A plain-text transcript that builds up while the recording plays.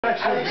It's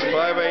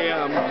 5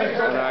 a.m.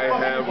 and I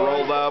have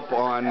rolled up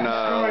on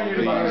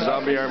the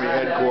Zombie Army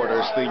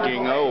headquarters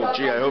thinking, oh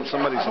gee, I hope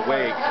somebody's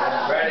awake.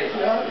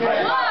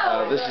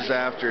 This is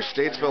after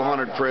Statesville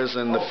Haunted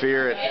Prison, The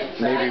Fear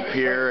at Navy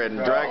Pier, and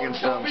Dragon's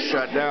Den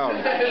shut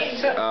down.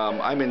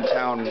 I'm in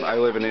town. I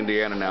live in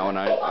Indiana now, and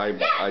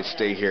I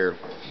stay here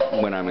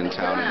when I'm in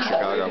town in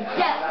Chicago.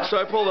 So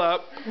I pulled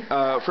up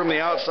from the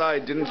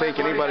outside, didn't think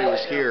anybody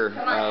was here.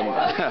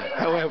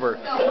 However,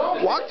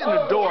 walked in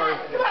the door,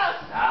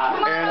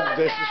 and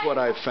this is what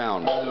I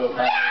found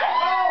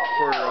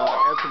for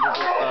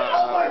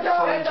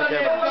forensic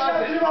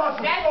evidence.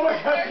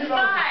 There's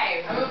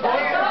five.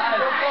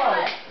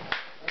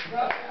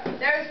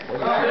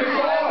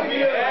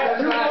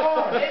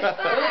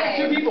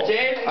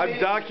 I'm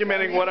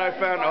documenting what I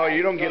found. Oh,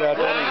 you don't get out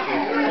that easy.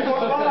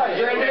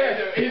 It's right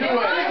here.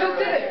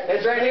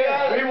 It's right here.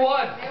 We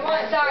won.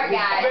 Sorry,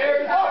 guys.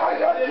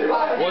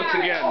 Once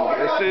again,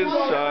 this is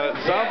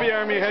Zombie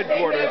Army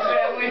headquarters.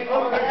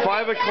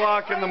 5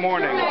 o'clock in the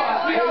morning.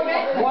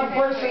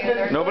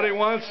 Nobody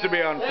wants to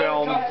be on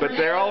film, but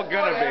they're all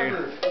gonna be.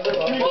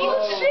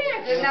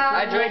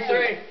 I drank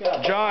 3.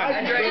 John,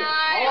 I drank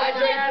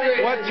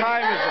 3. what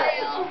time is it?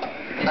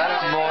 I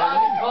don't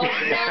know.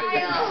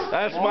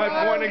 That's my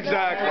point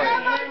exactly.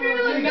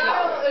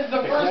 It's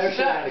the first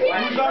set.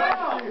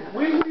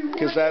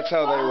 Because that's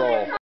how they roll.